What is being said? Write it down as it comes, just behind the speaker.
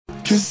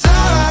'Cause I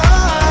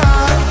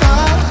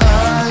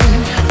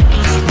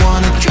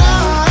wanna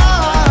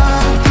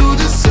drive through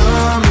the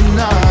summer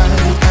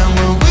night. And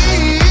when we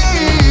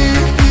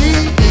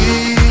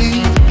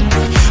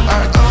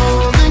are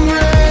old and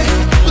gray,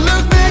 we'll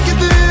look back at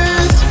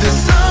this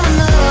summer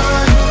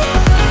night.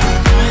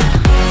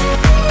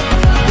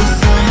 This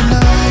summer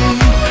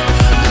night.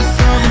 This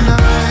summer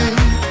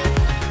night.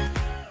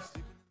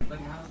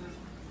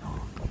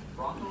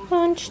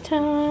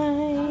 Lunchtime.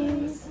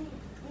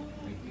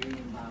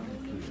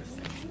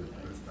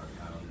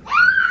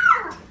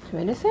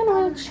 Tomato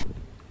sandwich.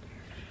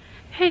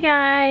 Hey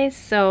guys,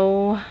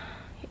 so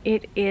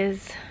it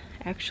is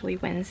actually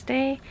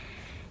Wednesday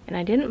and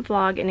I didn't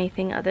vlog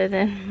anything other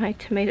than my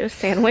tomato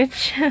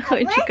sandwich,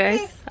 which you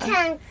guys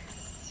saw.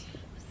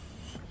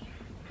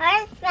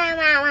 I swam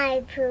out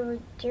my poo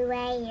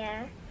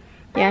dryer.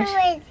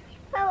 Yes.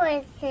 What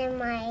was in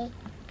my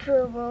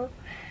poo?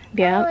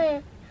 Yeah.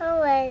 Who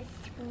was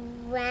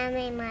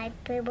swimming my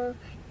poo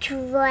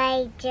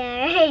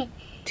dryer?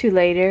 To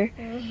later.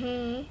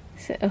 Mm-hmm.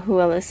 So, who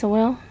Alyssa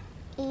will?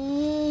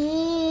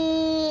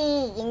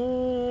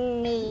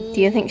 Do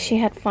you think she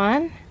had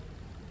fun?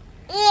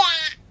 Yeah.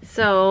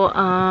 So,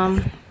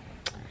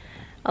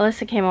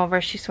 Alyssa came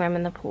over, she swam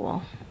in the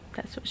pool.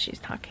 That's what she's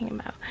talking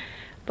about.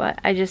 But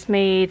I just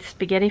made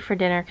spaghetti for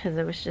dinner because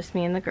it was just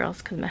me and the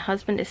girls, because my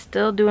husband is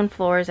still doing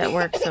floors at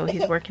work, so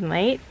he's working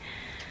late.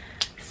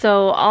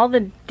 So all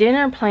the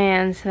dinner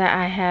plans that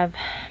I have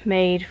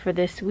made for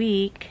this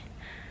week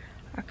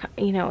are,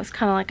 you know, it's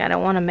kind of like I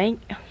don't want to make.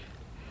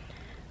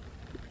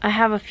 I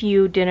have a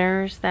few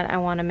dinners that I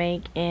want to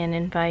make and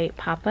invite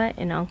Papa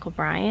and Uncle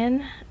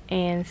Brian,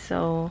 and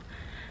so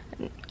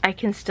I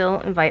can still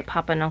invite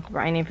Papa and Uncle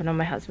Brian even though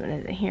my husband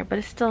isn't here, but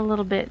it's still a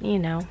little bit, you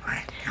know,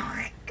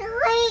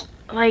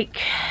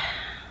 like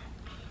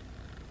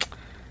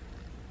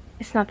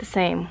it's not the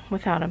same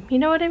without him. You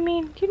know what I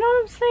mean? Do you know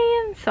what I'm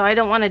saying? So I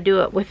don't want to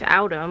do it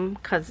without him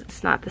because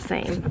it's not the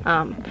same.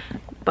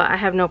 But I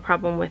have no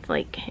problem with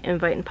like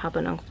inviting Papa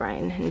and Uncle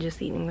Brian and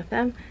just eating with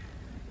them.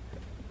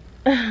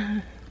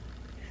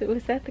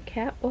 Was that the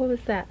cat? What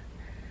was that?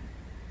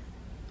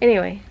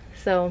 Anyway,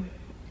 so,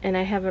 and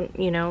I haven't,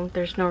 you know,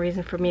 there's no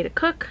reason for me to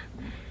cook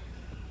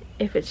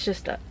if it's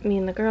just me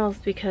and the girls,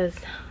 because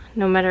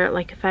no matter,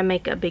 like, if I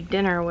make a big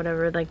dinner or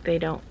whatever, like, they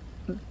don't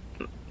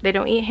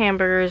eat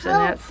hamburgers, and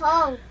that's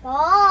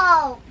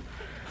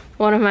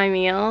one of my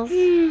meals.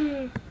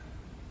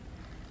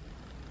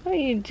 What are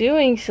you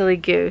doing, silly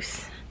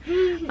goose?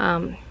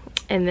 And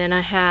then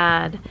I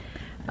had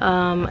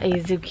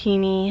a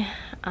zucchini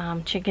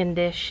chicken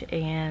dish,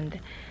 and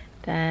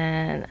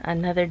then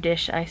another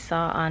dish I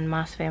saw on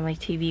Moss Family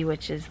TV,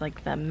 which is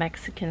like the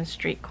Mexican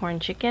street corn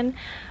chicken.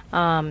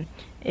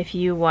 If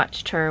you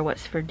watched her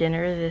What's for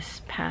Dinner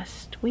this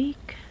past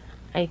week,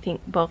 I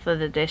think both of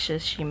the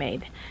dishes she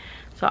made.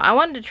 So I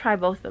wanted to try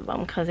both of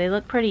them because they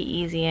look pretty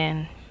easy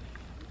and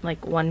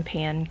like one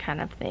pan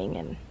kind of thing,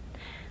 and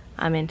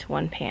I'm into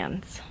one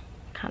pans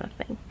kind of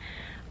thing.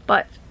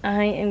 But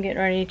I am getting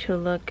ready to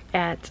look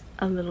at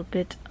a little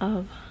bit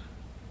of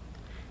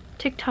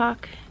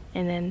TikTok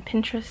and then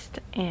Pinterest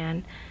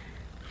and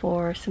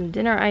for some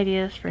dinner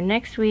ideas for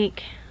next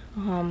week,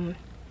 and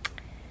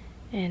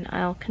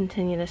I'll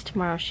continue this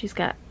tomorrow. She's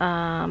got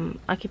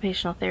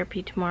occupational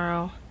therapy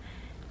tomorrow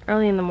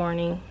early in the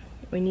morning.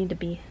 We need to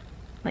be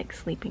like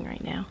sleeping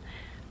right now,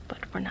 but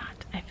we're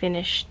not. I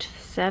finished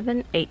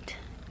 8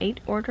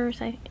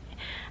 orders.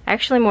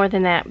 Actually more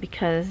than that,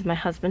 because my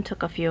husband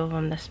took a few of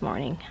them this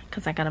morning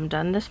because I got them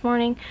done this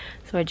morning,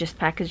 so I just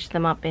packaged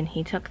them up and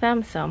he took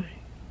them. So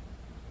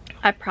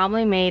I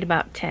probably made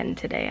about 10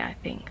 today, I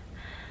think,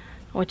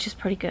 which is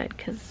pretty good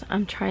because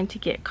I'm trying to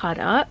get caught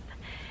up,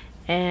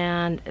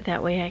 and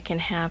that way I can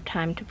have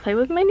time to play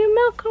with my new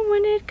Melco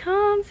when it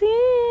comes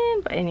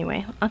in. But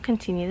anyway, I'll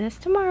continue this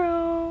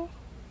tomorrow.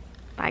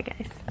 Bye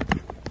guys.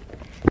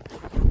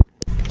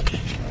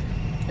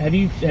 Have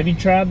you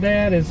tried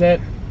that? Does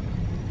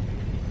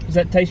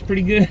that taste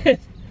pretty good?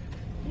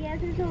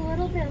 Yes, it's a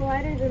little bit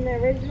lighter than the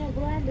original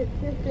blend. It's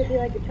supposed to be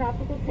like a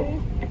tropical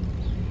taste.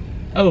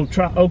 Oh,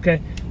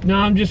 okay. No,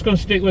 I'm just gonna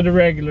stick with the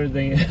regular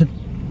then.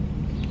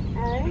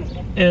 Alright.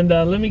 And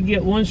let me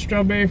get one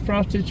strawberry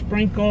frosted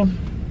sprinkle.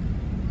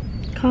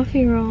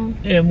 Coffee roll.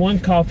 And one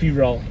coffee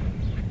roll.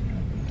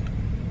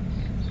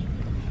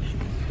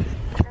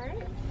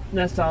 Alright.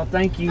 That's all,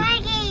 thank you.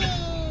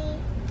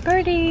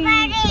 Birdie.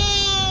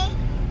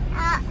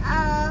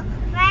 Uh-oh.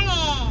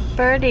 Birdie.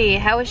 Birdie,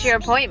 how was your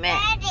appointment?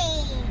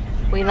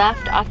 Birdie. We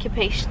left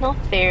occupational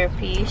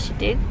therapy. She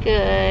did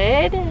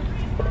good.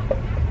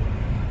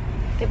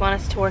 They want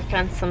us to work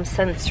on some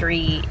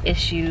sensory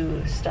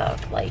issue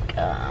stuff, like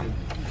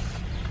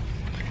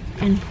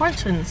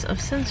importance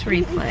of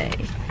sensory play.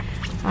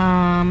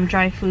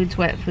 Dry foods,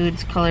 wet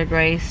foods, colored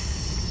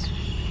rice,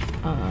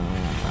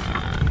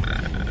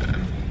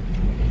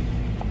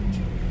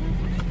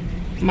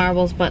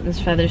 marbles, buttons,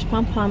 feathers,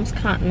 pom-poms,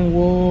 cotton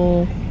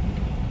wool,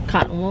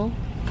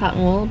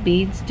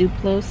 beads,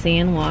 Duplo,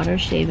 sand, water,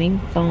 shaving,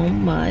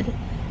 foam, mud. It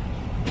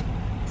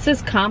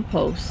says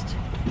compost.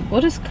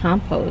 What is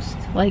compost?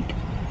 Like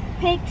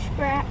Pig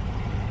scrap.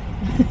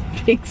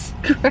 pig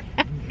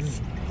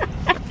scraps.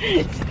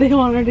 They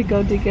want her to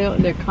go dig out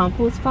their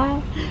compost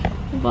pile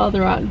of all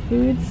the rotten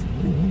foods.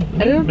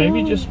 I don't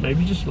maybe know.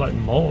 maybe just like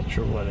mulch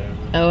or whatever.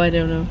 Oh, I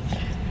don't know.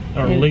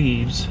 Or And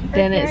leaves.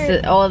 Then it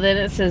says, oh, then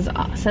it says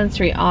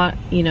sensory,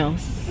 you know,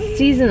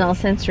 seasonal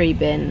sensory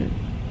bin.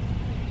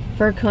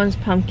 Fir cones,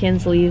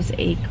 pumpkins, leaves,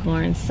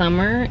 acorns.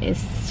 Summer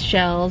is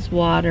shells,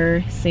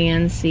 water,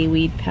 sand,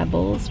 seaweed,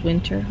 pebbles.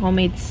 Winter,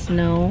 homemade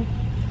snow.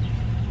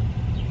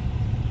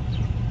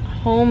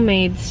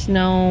 Homemade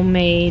snow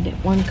made.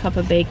 1 cup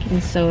of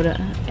baking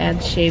soda.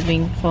 Add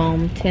shaving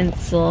foam,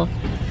 tinsel,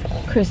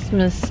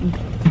 Christmas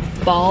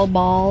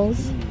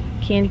balls,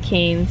 candy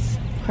canes,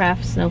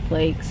 craft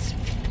snowflakes.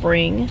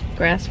 Spring,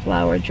 grass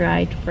flower,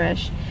 dried,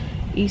 fresh,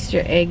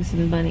 Easter eggs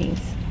and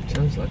bunnies.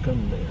 Sounds like a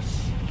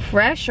mess.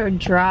 Fresh or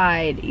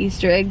dried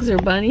Easter eggs or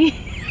bunny?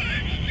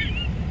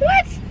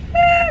 What?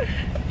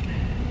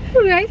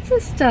 Who writes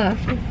this stuff?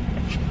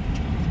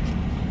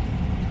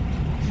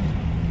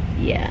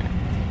 Yeah.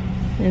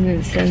 And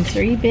then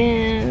sensory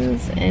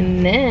bins,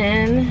 and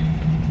then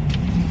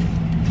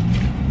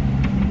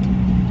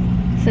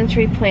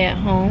sensory play at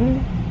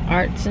home,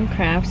 arts and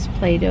crafts,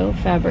 Play-Doh,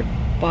 fabric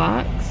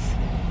box,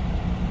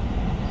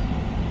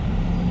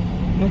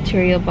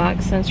 material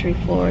box, sensory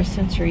floor,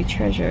 sensory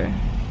treasure,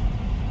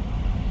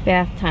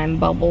 bath time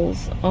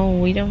bubbles. Oh,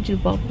 we don't do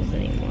bubbles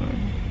anymore.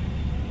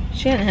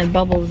 She hadn't had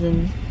bubbles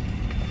in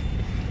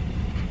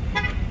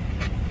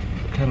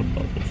What kind of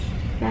bubbles?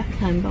 bath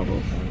time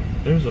bubbles.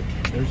 There's a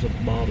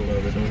bottle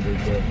of it under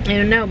the. I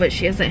don't know, but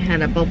she hasn't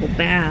had a bubble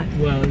bath.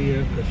 Well,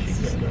 yeah,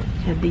 because she got a.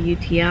 Had the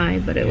UTI,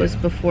 but it was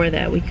before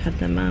that we cut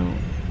them out.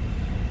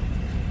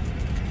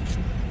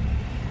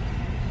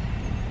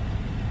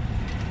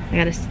 I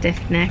got a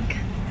stiff neck.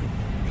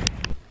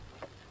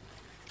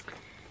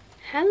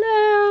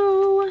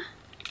 Hello.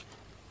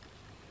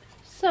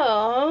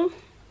 So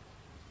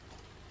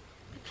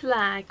it's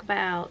like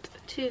about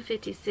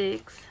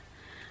 2:56.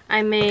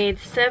 I made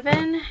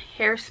 7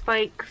 hair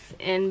spikes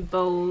and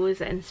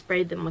bows and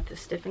sprayed them with the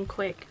Stiff and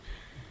Quick,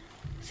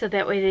 so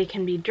that way they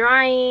can be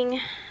drying.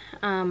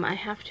 I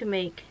have to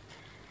make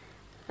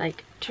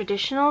like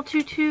traditional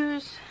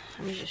tutus.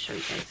 Let me just show you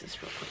guys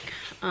this real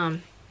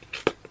quick.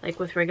 Like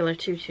with regular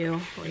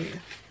tutu.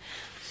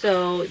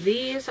 So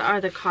these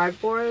are the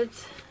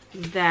cardboards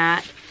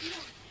that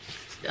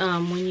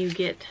when you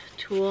get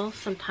tulle,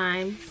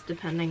 sometimes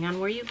depending on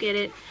where you get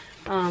it,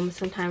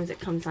 sometimes it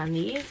comes on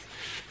these.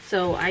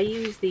 So I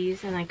use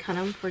these and I cut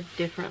them for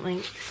different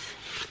lengths.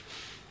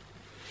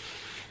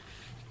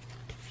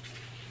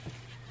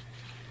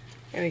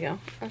 There we go.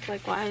 I was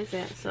like, why is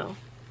that? So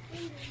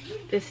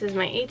this is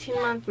my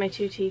 18-month, my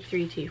 2T,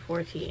 3T,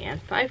 4T,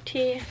 and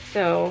 5T.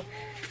 So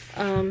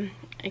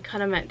I cut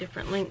them at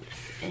different lengths,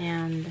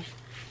 and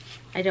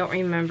I don't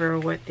remember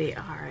what they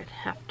are. I'd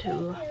have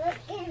to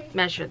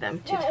measure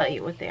them to tell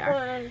you what they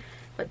are.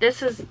 But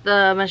this is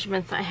the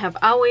measurements I have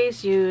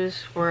always used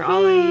for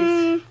all of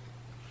these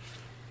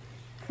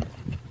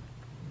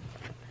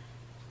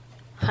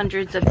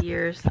hundreds of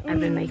years I've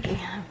been making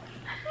them.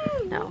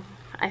 No,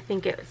 I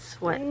think it's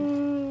what,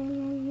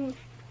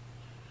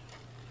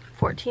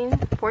 14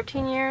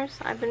 years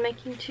I've been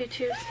making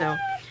tutus. So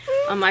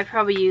I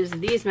probably used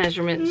these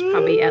measurements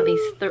probably at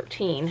least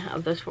 13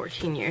 of those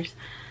 14 years.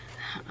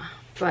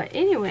 But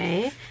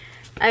anyway,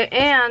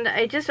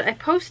 I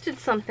posted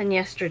something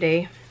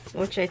yesterday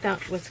which I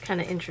thought was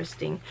kind of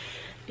interesting,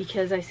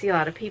 because I see a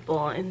lot of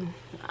people, and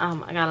I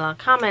got a lot of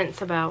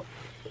comments about,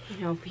 you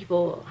know,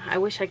 people, I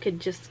wish I could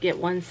just get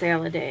 1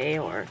 sale a day,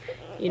 or,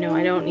 you know,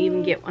 I don't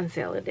even get 1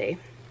 sale a day.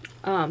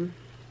 I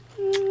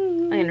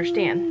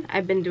understand.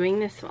 I've been doing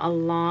this a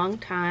long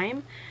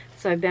time.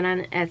 So I've been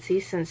on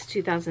Etsy since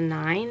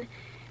 2009.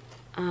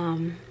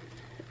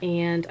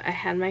 And I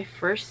had my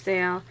first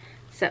sale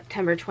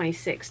September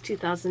 26,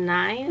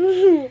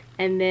 2009.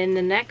 And then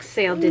the next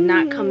sale did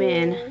not come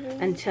in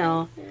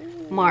until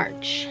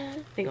March.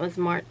 I think it was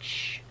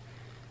March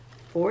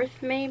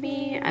 4th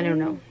maybe. I don't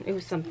know. It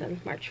was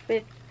something. March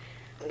 5th.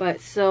 But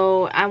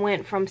so I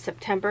went from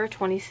September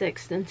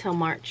 26th until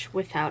March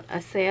without a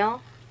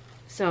sale.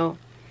 So,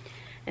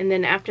 and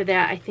then after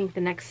that, I think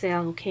the next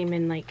sale came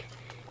in like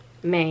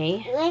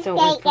May. Let's so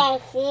take a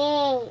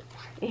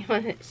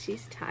sleep.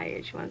 She's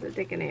tired. She wants to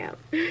take a nap.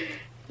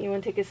 You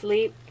want to take a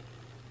sleep?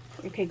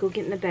 Okay, go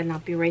get in the bed and I'll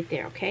be right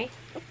there, okay?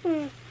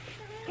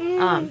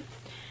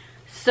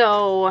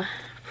 So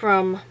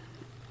from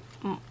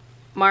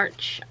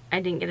March, I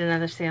didn't get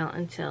another sale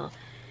until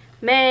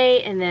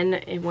May, and then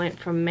it went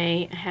from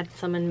May. I had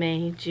some in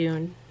May,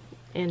 June,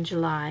 and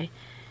July,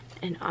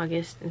 and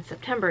August, and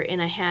September,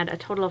 and I had a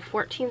total of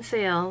 14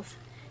 sales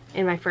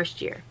in my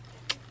first year.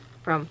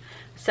 From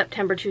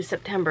September to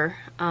September,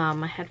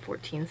 I had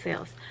 14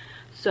 sales.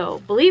 So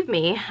believe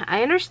me,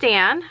 I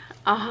understand.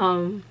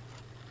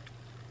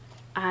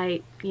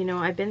 You know,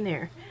 I've been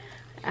there.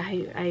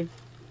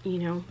 You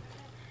know,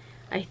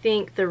 I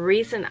think the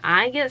reason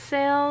I get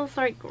sales,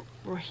 like,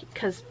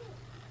 because,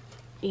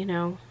 you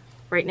know,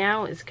 right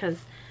now is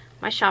because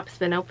my shop's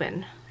been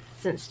open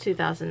since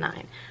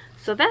 2009.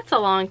 So that's a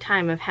long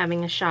time of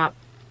having a shop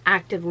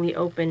actively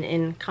open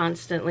and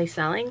constantly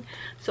selling.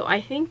 So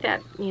I think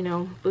that, you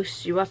know,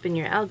 boosts you up in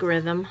your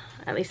algorithm.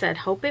 At least I'd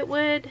hope it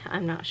would.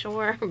 I'm not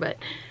sure, but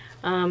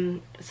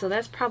so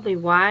that's probably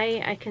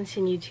why I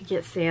continue to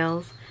get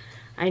sales.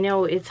 I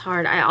know it's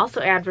hard. I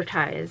also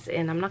advertise,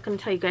 and I'm not going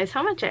to tell you guys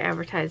how much I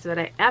advertise, but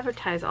I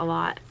advertise a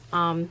lot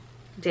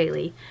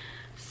daily.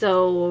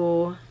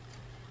 So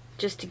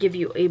just to give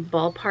you a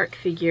ballpark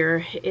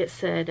figure, it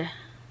said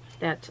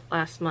that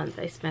last month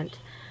I spent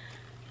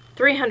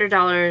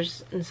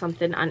 $300 and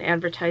something on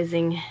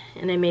advertising,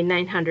 and I made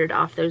 $900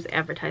 off those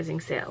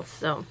advertising sales.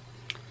 So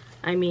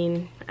I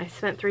mean, I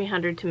spent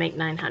 $300 to make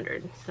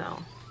 $900.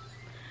 So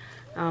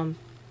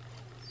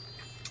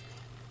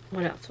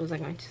what else was I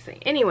going to say?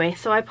 Anyway,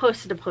 so I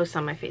posted a post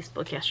on my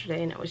Facebook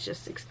yesterday, and it was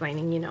just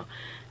explaining, you know,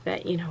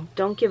 that, you know,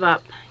 don't give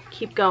up,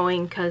 keep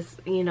going, because,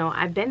 you know,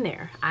 I've been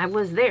there. I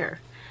was there.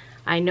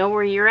 I know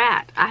where you're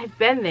at. I've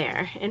been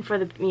there. And for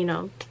the, you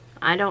know,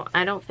 I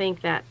don't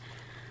think that,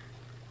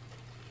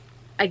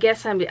 I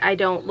guess I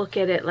don't look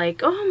at it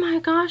like, oh my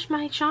gosh,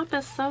 my shop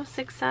is so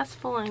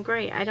successful and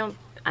great. I don't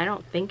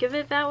think of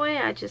it that way.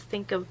 I just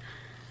think of,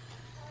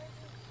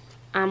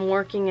 I'm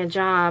working a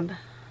job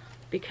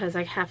because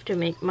I have to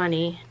make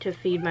money to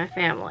feed my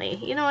family.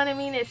 You know what I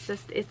mean? It's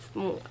just,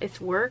 it's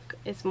work.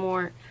 It's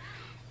more,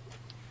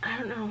 I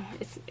don't know.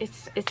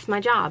 It's my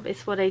job.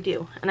 It's what I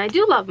do. And I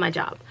do love my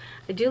job.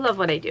 I do love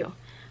what I do.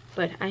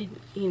 But I,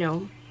 you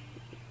know,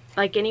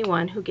 like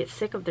anyone who gets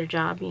sick of their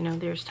job, you know,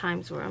 there's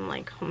times where I'm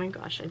like, oh my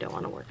gosh, I don't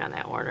want to work on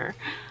that order.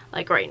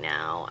 Like right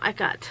now, I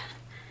got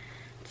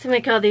to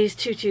make all these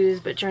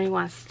tutus, but Journey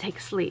wants to take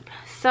a sleep.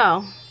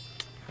 So,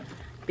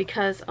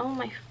 because, oh,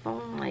 my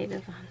phone light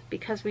is on.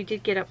 Because we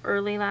did get up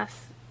early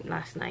last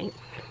night.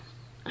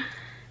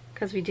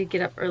 Because we did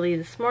get up early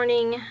this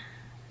morning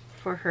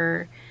for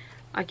her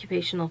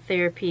occupational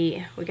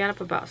therapy. We got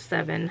up about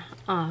 7.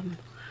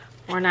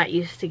 We're not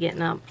used to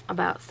getting up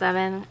about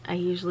 7. I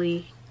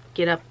usually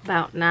get up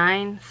about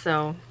 9,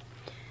 so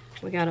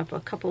we got up a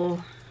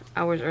couple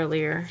hours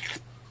earlier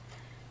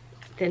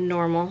than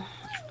normal,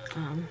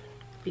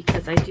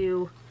 because I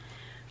do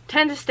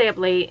tend to stay up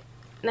late.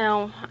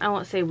 Now, I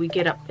won't say we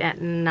get up at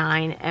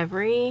 9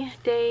 every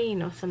day. You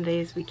know, some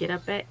days we get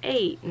up at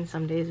 8, and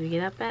some days we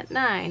get up at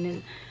 9,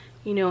 and,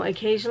 you know,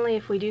 occasionally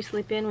if we do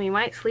sleep in, we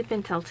might sleep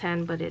until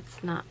 10, but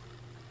it's not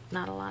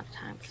a lot of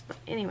times. But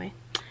anyway,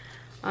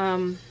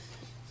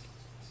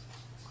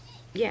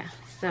 yeah,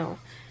 so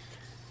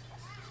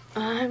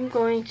I'm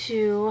going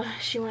to,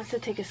 she wants to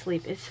take a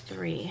sleep. It's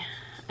 3.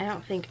 I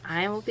don't think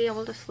I will be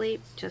able to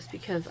sleep just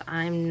because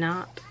I'm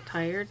not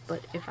tired,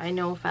 but if I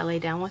know if I lay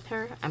down with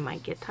her, I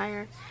might get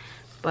tired.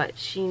 But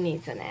she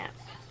needs a nap.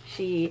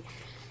 She,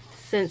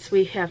 since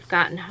we have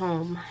gotten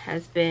home,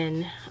 has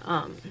been,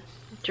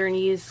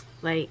 Journey's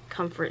like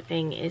comfort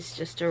thing is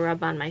just to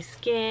rub on my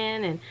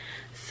skin, and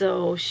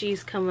so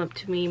she's come up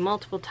to me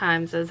multiple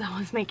times as I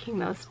was making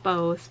those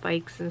bow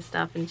spikes and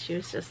stuff, and she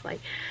was just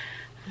like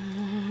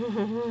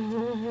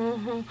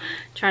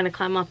trying to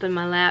climb up in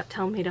my lap,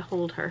 telling me to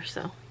hold her.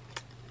 So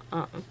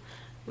I'm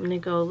gonna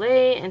go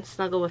lay and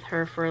snuggle with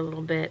her for a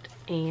little bit,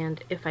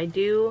 and if I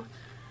do,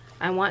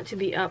 I want to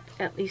be up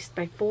at least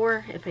by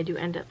 4. If I do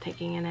end up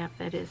taking a nap,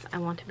 that is, I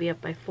want to be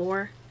up by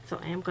 4. So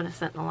I am gonna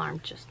set an alarm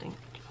just in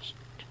case.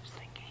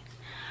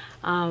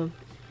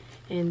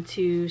 And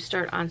to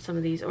start on some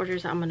of these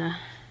orders, I'm gonna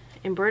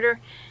embroider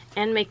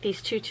and make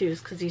these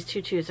tutus, because these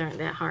tutus aren't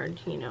that hard,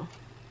 you know,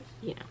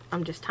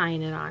 I'm just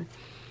tying it on.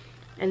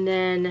 And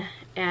then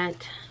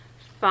at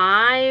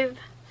 5,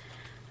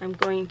 I'm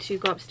going to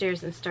go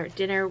upstairs and start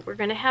dinner. We're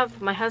going to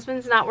have, my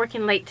husband's not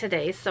working late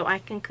today, so I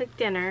can cook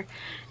dinner.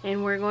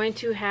 And we're going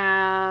to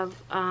have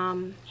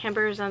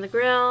hamburgers on the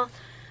grill,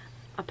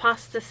 a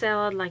pasta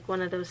salad, like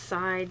one of those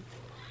side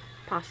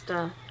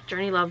pasta.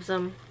 Journey loves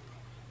them.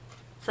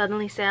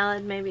 Suddenly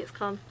salad, maybe it's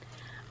called.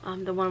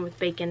 The one with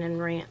bacon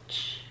and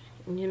ranch.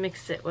 And you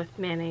mix it with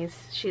mayonnaise.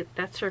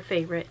 That's her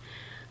favorite.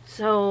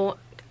 So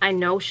I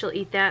know she'll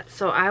eat that.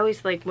 So I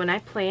always like, when I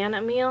plan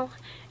a meal,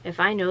 if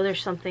I know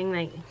there's something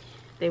that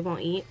they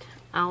won't eat,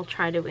 I'll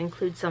try to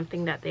include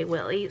something that they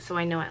will eat, so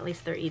I know at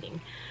least they're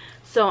eating.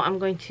 So I'm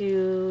going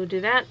to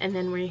do that, and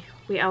then we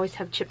always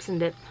have chips and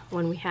dip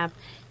when we have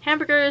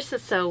hamburgers,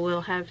 so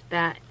we'll have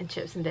that and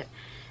chips and dip.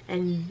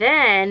 And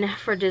then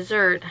for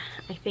dessert,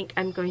 I think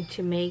I'm going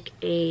to make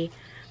a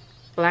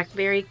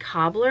blackberry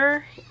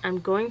cobbler. I'm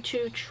going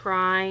to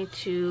try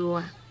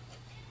to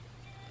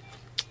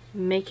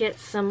make it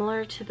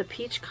similar to the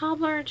peach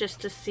cobbler, just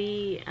to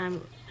see.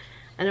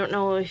 I don't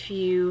know if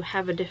you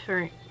have a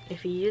different,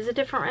 if you use a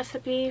different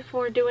recipe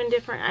for doing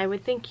different. I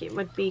would think it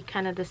would be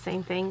kind of the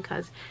same thing,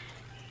 because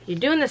you're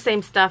doing the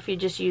same stuff, you're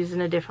just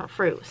using a different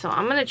fruit. So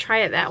I'm going to try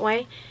it that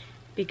way,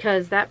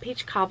 because that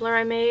peach cobbler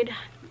I made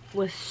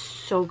was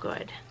so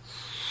good.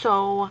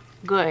 So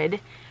good.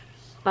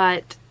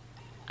 But,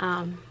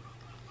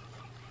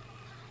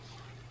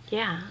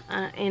 yeah,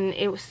 and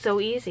it was so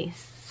easy.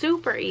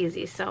 Super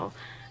easy. So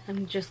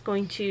I'm just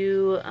going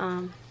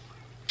to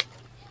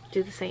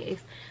do the same.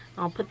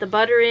 I'll put the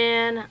butter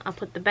in, I'll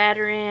put the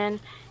batter in,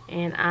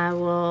 and I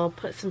will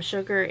put some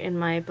sugar in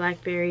my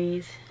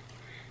blackberries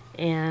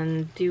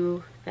and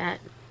do that,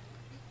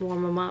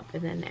 warm them up,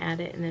 and then add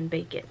it and then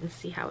bake it and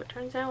see how it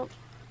turns out.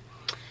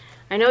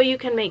 I know you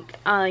can make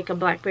like a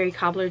blackberry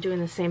cobbler doing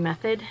the same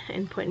method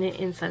and putting it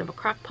inside of a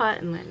crock pot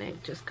and letting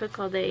it just cook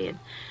all day. And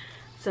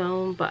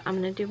so, but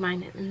I'm going to do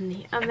mine in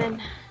the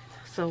oven,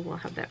 so we'll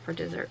have that for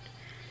dessert.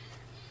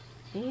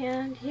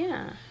 And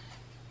yeah.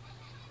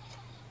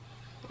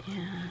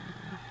 Yeah,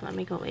 let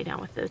me go lay down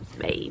with this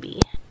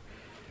baby.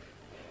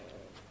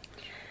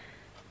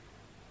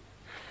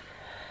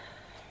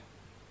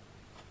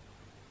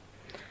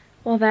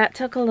 Well, that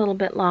took a little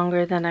bit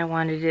longer than I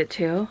wanted it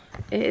to.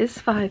 It is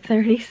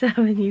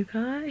 5:37, you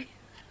guys.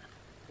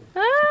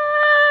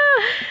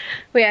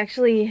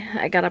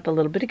 I got up a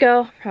little bit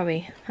ago,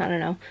 probably, I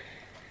don't know,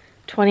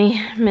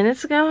 20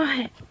 minutes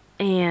ago,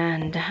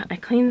 and I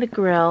cleaned the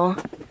grill,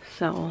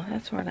 so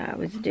that's what I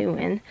was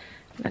doing.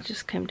 I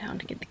just came down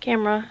to get the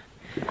camera,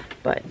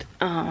 but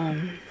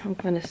I'm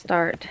going to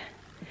start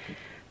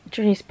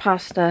Journey's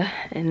pasta,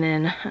 and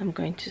then I'm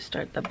going to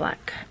start the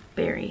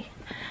blackberry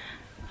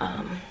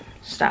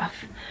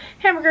stuff.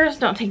 Hamburgers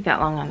don't take that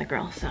long on the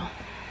grill, so.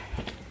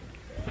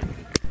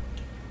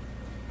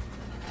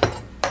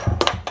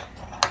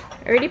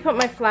 I already put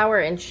my flour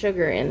and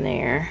sugar in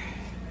there.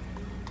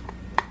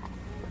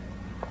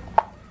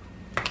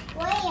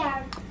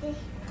 Where? This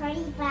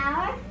pretty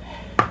flour?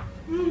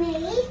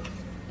 Me?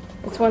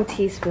 It's 1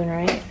 teaspoon,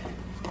 right?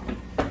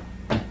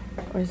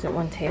 Or is it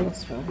 1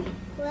 tablespoon?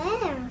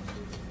 Where?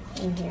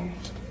 In here.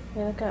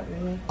 Yeah, look up,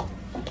 really.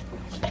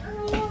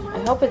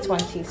 I hope it's 1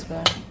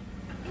 teaspoon.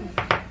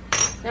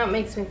 Now it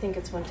makes me think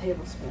it's 1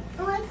 tablespoon.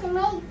 I want to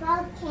make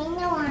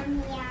volcano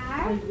on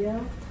here. Yeah.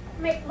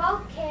 Make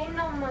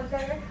volcano,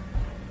 mother.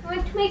 I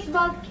want to make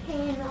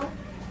volcano.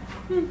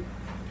 I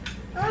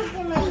want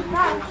to make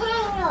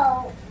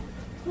volcano.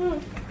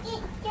 It's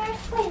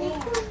just pretty.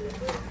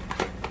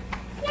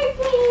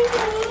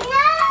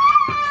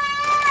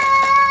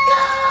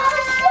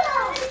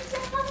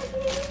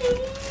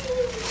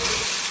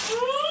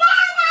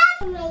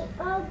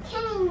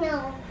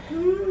 Volcano.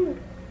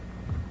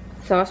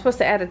 So I was supposed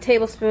to add a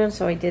tablespoon,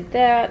 so I did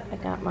that. I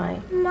got my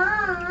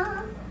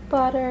Mom,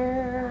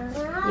 butter.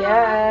 Mom.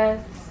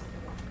 Yes.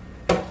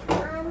 I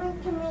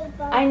want to make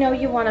volcano. I know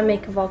you want to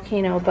make a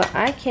volcano, but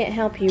I can't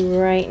help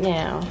you right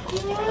now.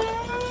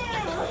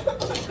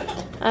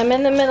 I'm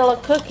in the middle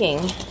of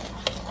cooking.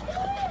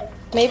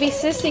 Maybe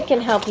Sissy can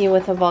help you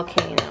with a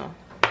volcano.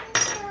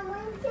 I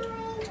want to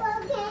make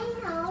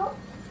volcano.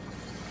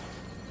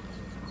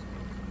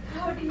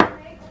 How do you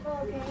make a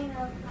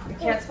volcano? Your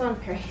cat's going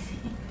crazy.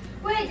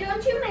 Wait,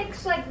 don't you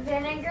mix like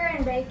vinegar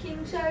and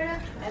baking soda?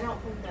 I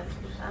don't know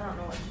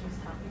what she's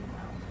talking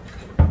about.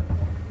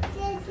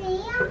 Sissy,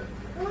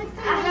 I want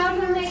to How do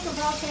you make make a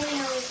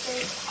volcano with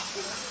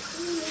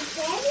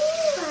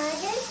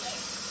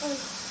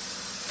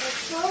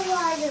pour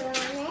water on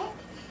it.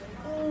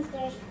 And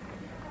there's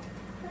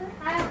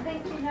I don't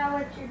think you know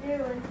what you're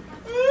doing.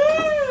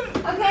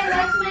 Okay,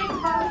 let's make a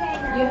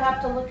volcano. You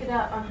have to look it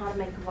up on how to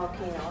make a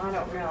volcano. I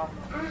don't know.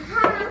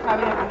 uh-huh.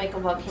 Probably have to make a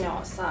volcano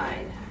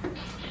outside.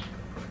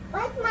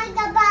 Let's make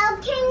a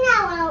volcano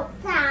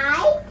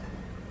outside.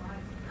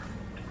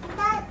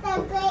 That's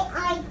a great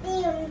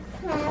idea,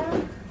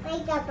 Clem.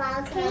 Make a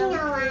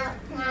volcano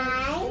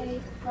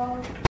outside.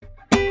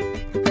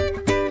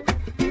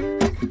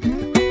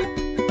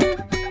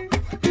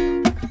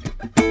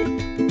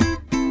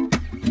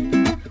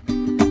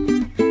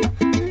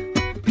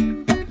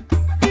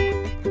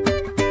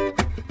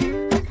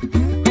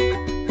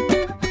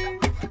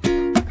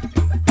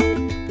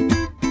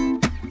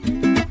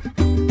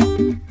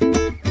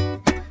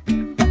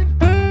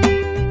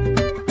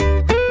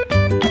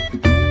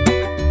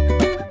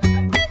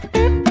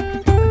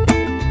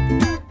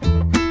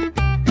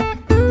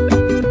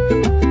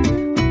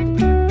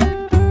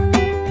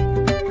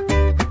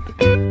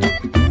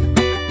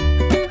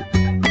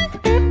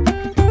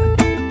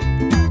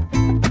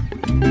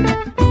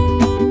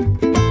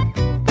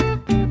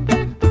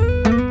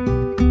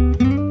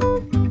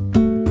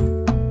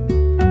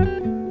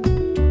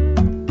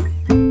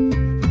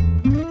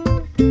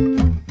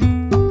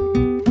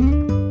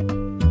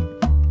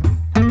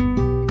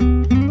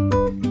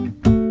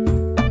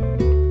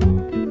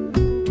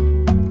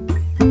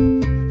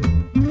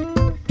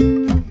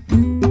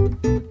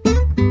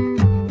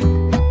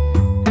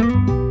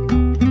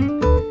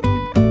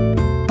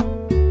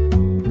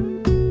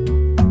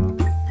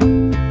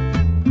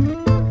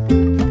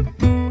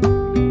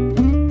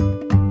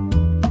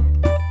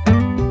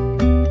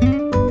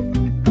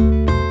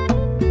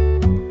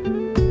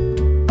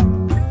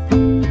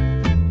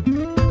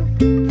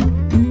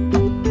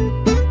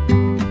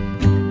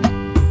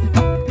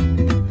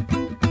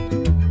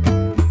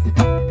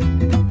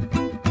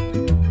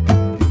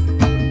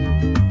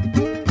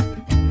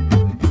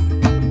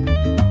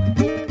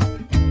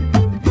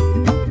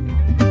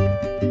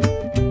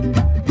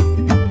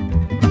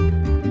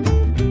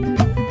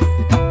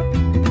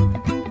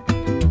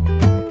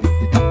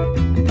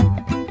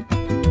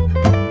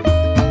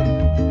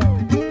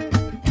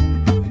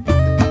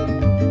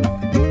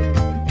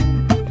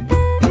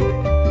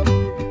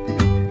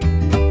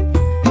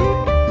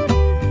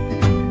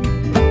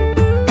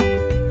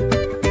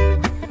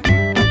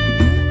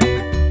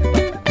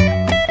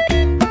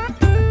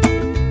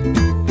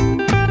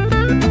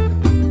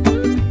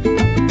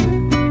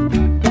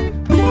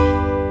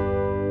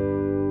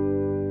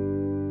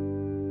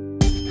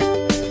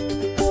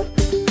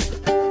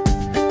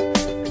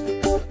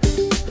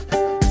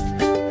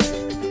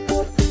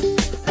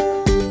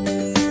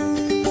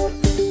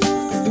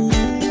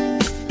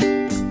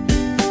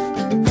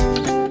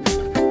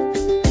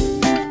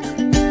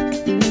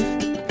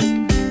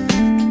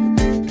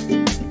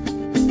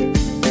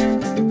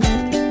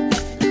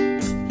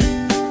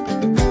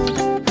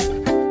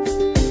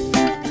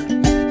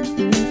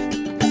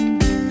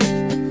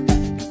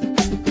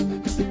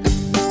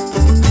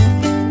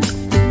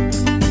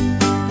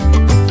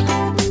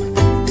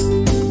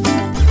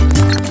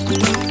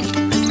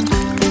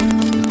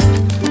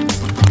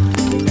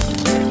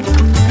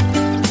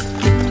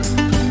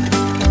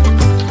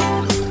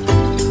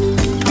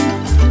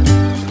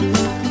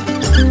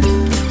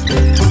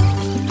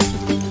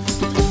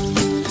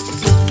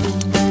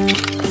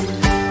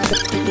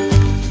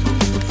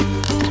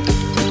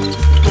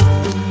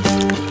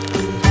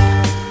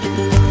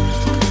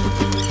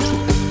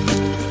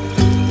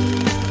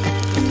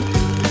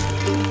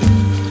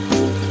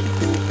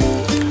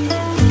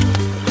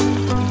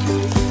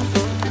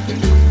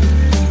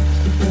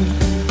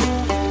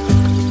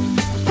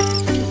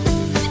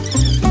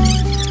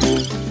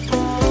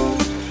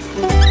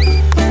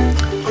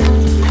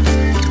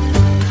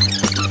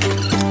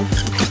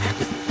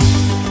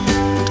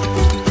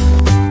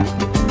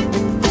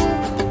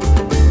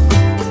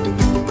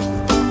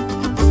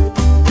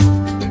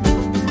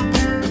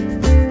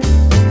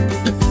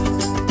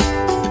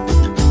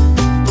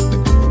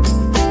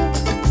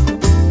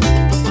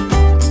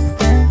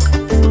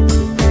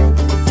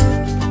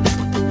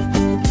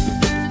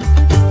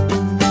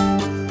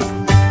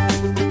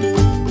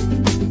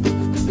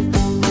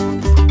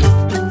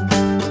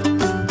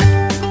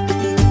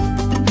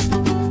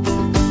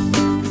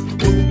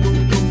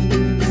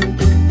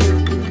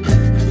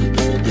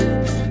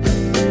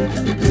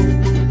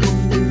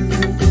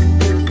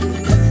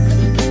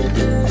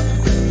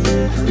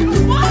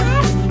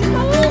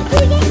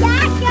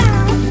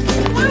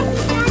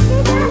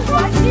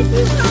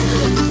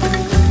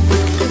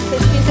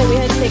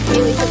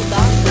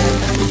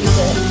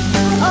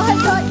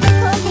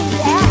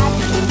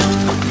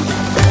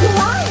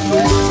 Oh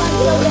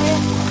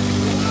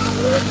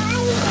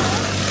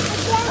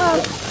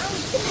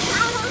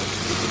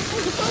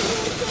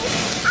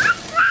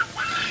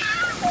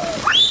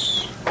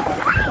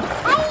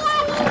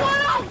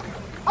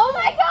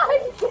my god!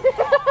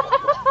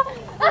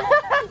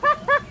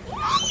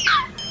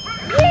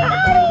 You're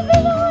not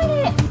even on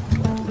it!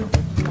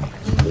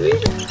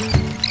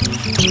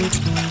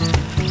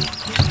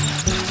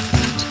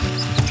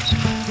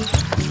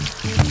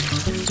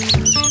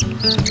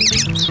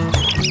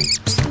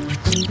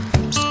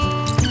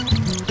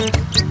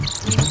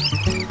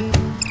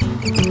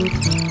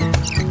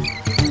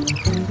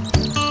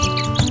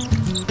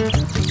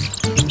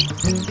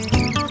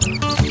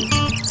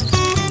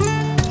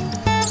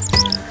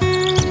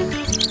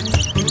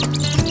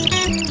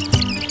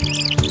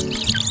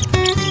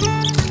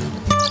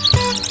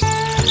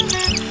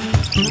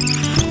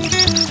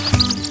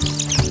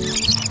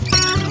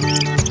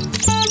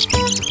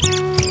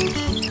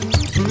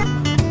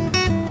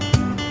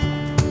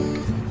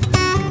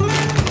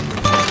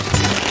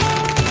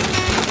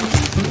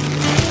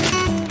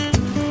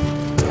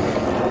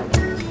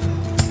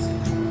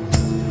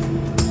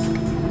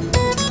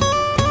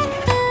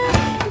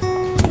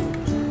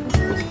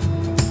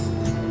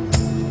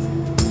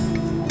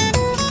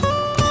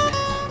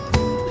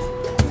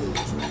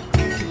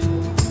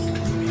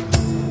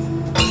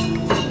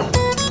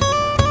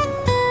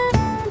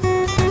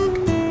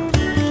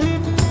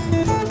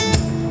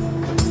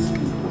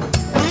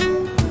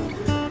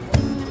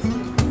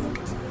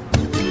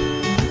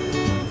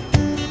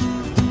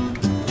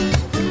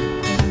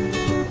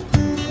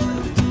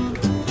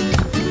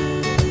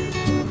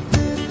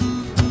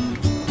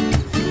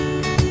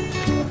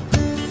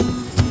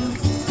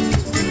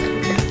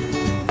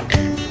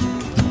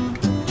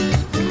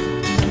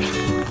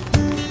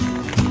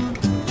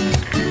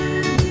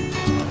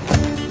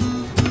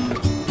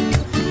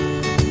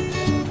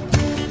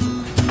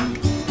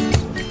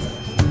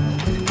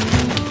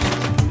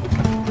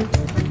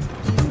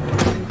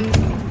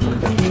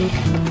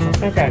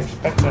 I think I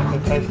expect that to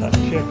taste like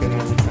chicken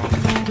every time.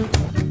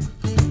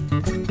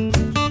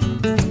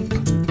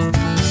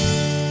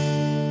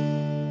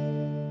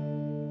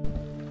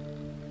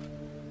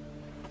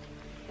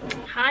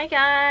 Hi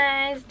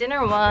guys,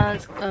 dinner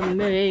was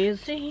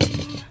amazing.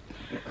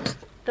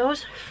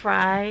 Those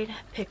fried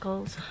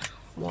pickles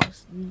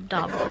was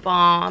the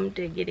bomb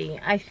diggity.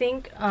 I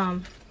think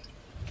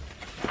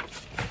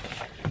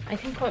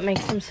what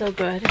makes them so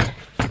good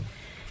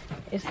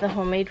is the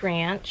homemade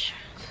ranch.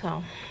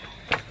 So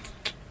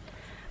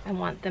I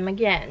want them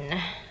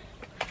again.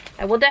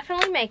 I will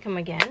definitely make them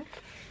again.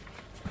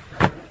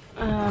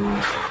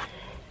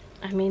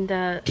 I mean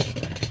the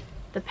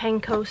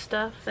panko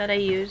stuff that I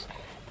used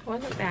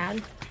wasn't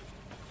bad,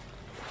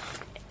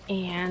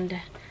 and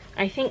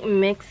I think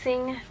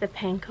mixing the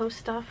panko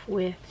stuff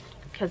with,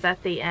 because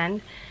at the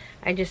end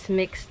I just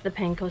mixed the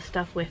panko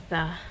stuff with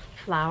the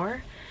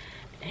flour,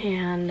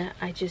 and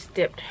I just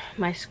dipped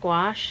my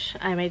squash.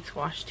 I made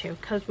squash too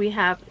because we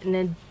have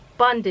an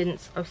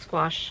abundance of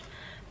squash.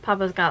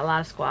 Papa's got a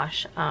lot of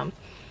squash.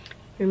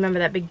 Remember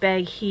that big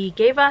bag he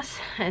gave us,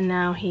 and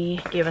now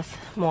he gave us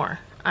more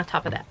on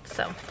top of that.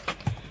 So,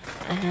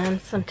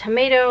 and some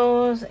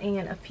tomatoes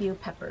and a few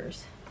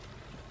peppers.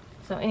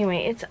 So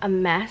anyway, it's a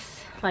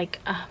mess, like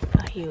a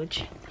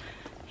huge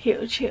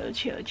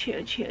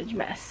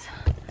mess.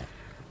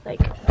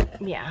 Like,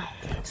 yeah.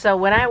 So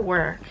when I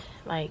work,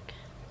 like,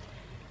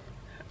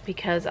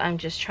 because I'm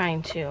just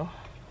trying to,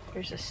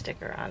 there's a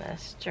sticker on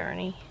this,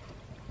 journey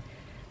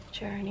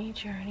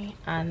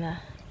on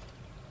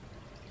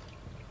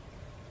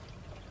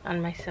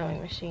my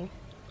sewing machine.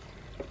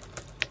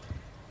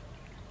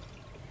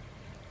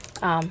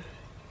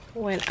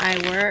 When I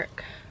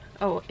work,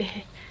 oh,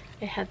 it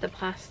had the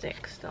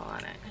plastic still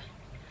on it,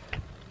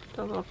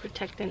 the little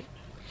protectant.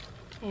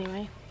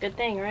 Anyway, good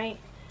thing, right?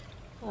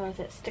 Otherwise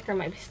that sticker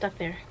might be stuck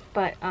there.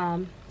 But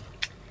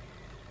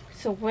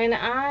so when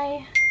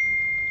I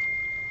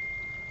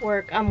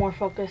work, I'm more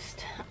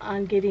focused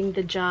on getting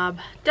the job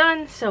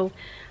done. So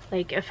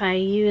like if I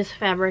use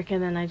fabric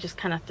and then I just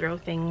kind of throw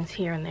things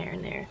here and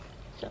there.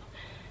 So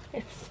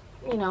it's,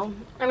 you know,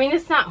 I mean,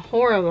 it's not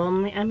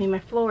horrible. I mean, my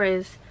floor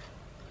is,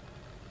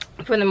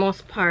 for the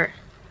most part,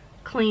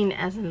 clean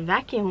as in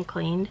vacuum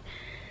cleaned,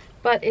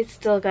 but it's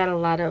still got a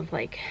lot of,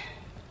 like,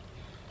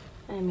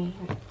 I mean,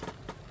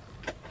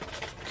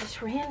 just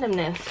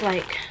randomness,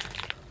 like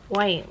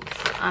wipes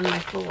on my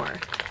floor,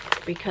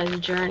 because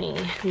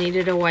Journey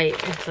needed a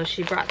wipe, and so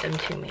she brought them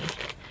to me.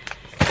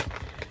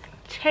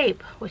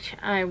 Tape, which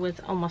I was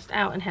almost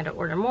out and had to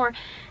order more.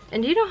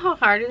 And do you know how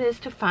hard it is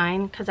to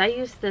find? Because I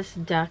use this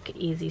Duck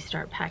Easy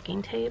Start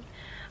packing tape.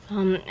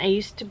 I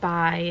used to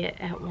buy it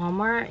at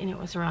Walmart and it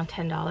was around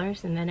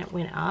 $10, and then it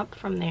went up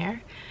from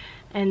there.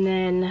 And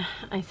then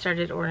I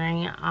started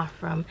ordering it off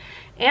from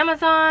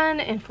Amazon,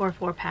 and for a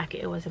 4-pack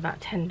it was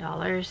about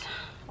 $10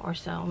 or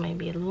so,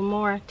 maybe a little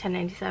more,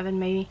 $10.97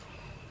 maybe.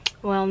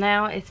 Well,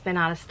 now it's been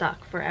out of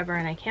stock forever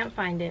and I can't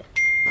find it.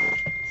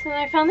 So then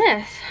I found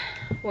this,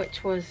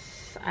 which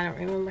was, I don't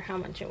remember how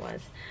much it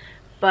was,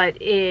 but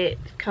it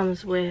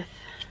comes with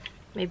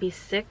maybe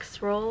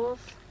 6 rolls,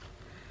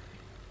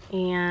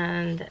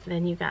 and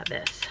then you got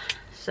this.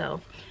 So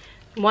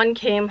one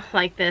came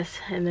like this,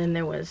 and then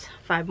there was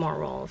 5 more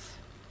rolls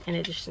in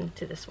addition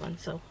to this one,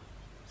 so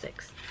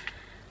 6.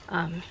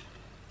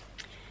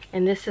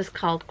 And this is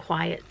called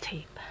Quiet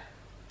Tape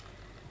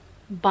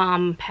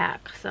Bomb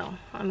Pack. So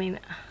I mean,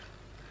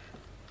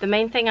 the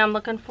main thing I'm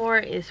looking for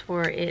is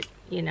for it,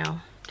 you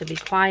know, to be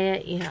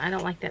quiet. You know, I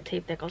don't like that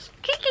tape that goes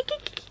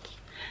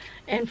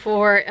and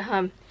for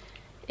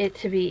it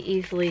to be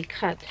easily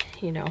cut,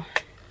 you know.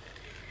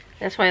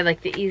 That's why I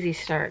like the Easy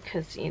Start,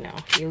 because, you know,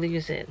 if you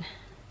lose it,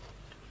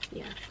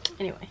 yeah.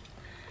 Anyway,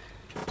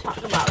 talk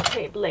about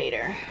tape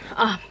later.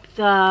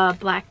 The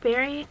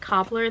blackberry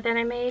cobbler that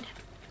I made,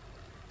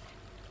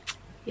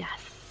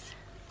 yes,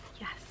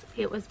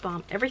 it was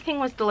bomb. Everything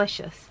was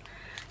delicious,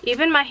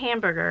 even my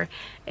hamburger.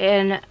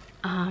 And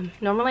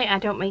normally I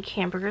don't make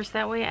hamburgers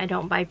that way. I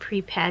don't buy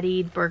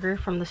pre-pattied burger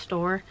from the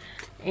store,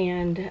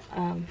 and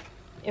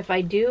if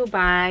I do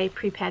buy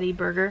pre-patty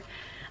burger,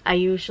 I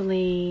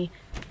usually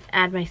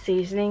add my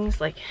seasonings,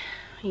 like,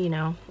 you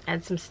know,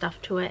 add some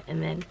stuff to it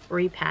and then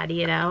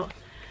re-patty it out.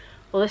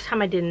 Well, this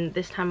time I didn't.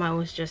 This time I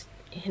was just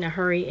in a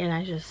hurry, and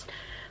I just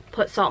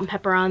put salt and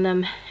pepper on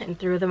them and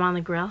threw them on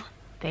the grill.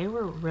 They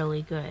were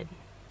really good.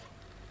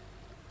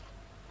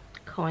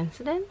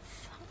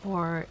 Coincidence?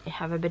 Or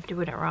have I been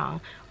doing it wrong?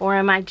 Or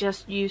am I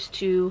just used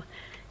to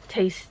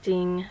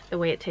tasting the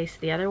way it tastes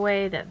the other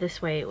way, that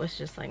this way it was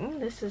just like,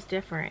 this is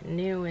different,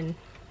 new, and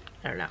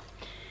I don't know.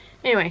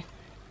 Anyway,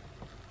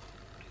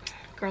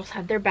 girls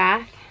had their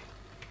bath.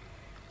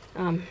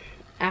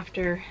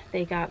 After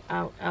they got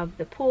out of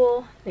the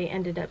pool, they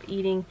ended up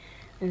eating,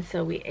 and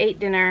so we ate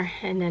dinner,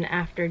 and then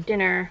after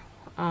dinner,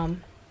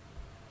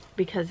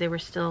 because they were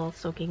still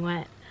soaking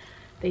wet,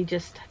 they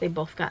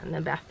both got in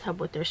the bathtub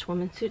with their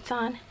swimming suits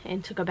on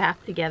and took a bath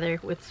together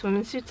with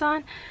swimming suits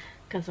on.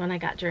 Because when I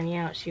got Journey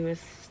out, she was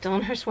still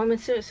in her swimming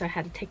suit, so I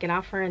had to take it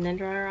off her and then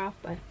dry her off.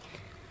 But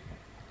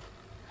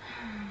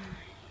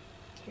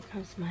here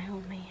comes my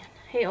old man.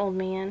 Hey, old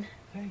man.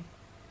 Hey.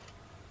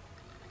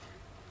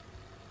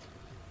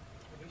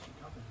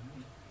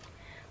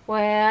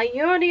 Well,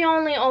 you're the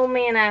only old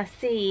man I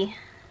see.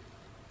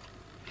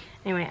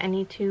 Anyway, I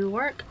need to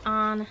work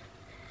on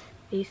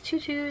these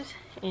tutus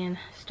and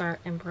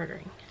start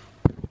embroidering.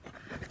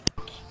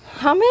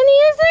 How many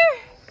is there?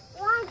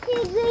 1,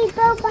 2, 3,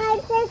 4,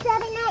 5, 6, 7,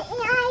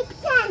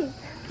 8, 9,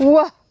 10.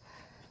 Whoa!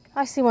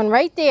 I see one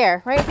right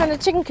there, right in front of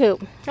the chicken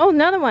coop. Oh,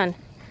 another one.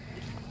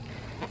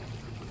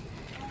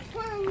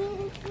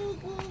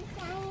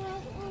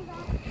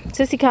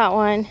 Sissy caught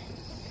one.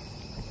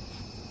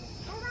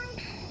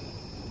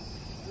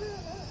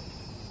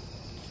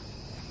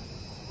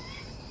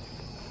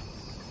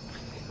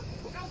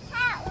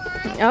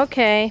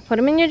 Okay, put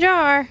them in your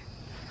jar.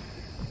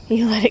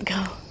 You let it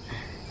go.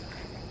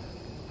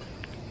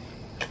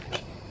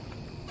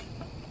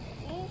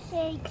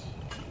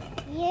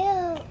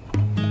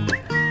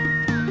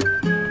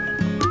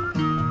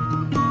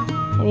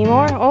 Any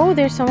more? Oh,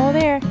 there's some over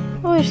there.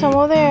 Oh, there's some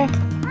over there.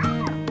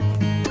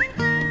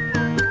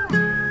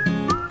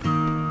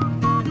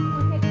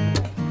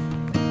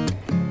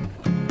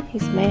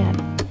 He's mad.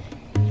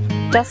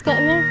 Jessica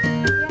in there? Yeah.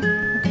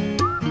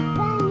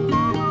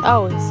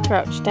 Oh, he's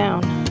crouched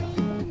down.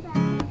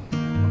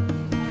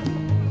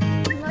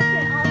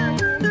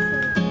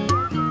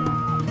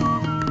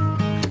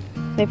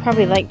 They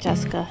probably like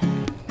Jessica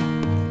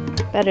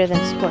better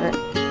than Squirt.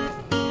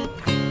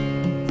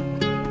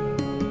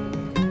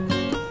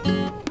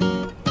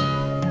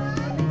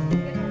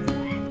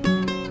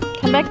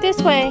 Come back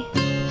this way.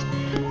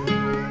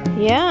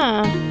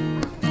 Yeah.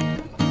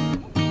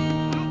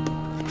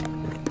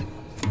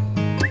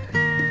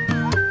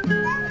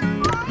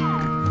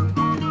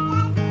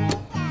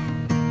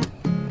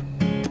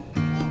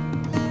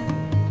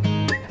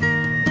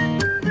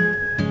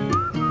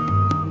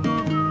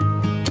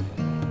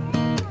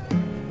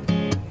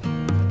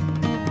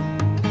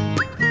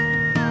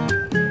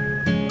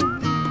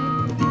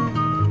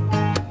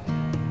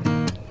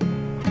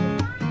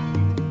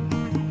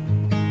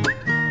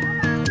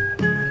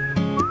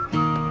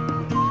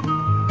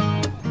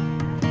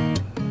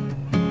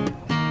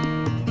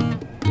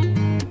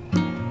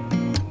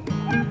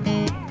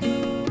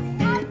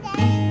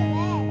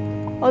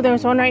 Oh,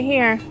 there's one right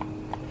here.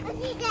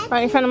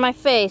 Right in front of my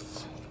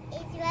face.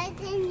 It's right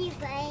in your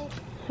brain.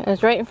 It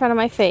was right in front of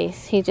my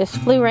face. He just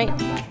flew right.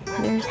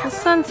 There's the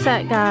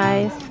sunset,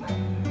 guys.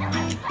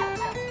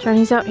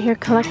 Journey's out here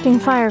collecting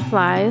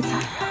fireflies.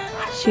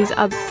 She's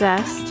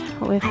obsessed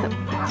with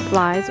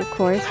flies, of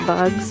course,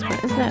 bugs.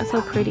 But isn't that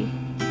so pretty?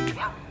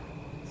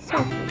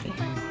 So pretty.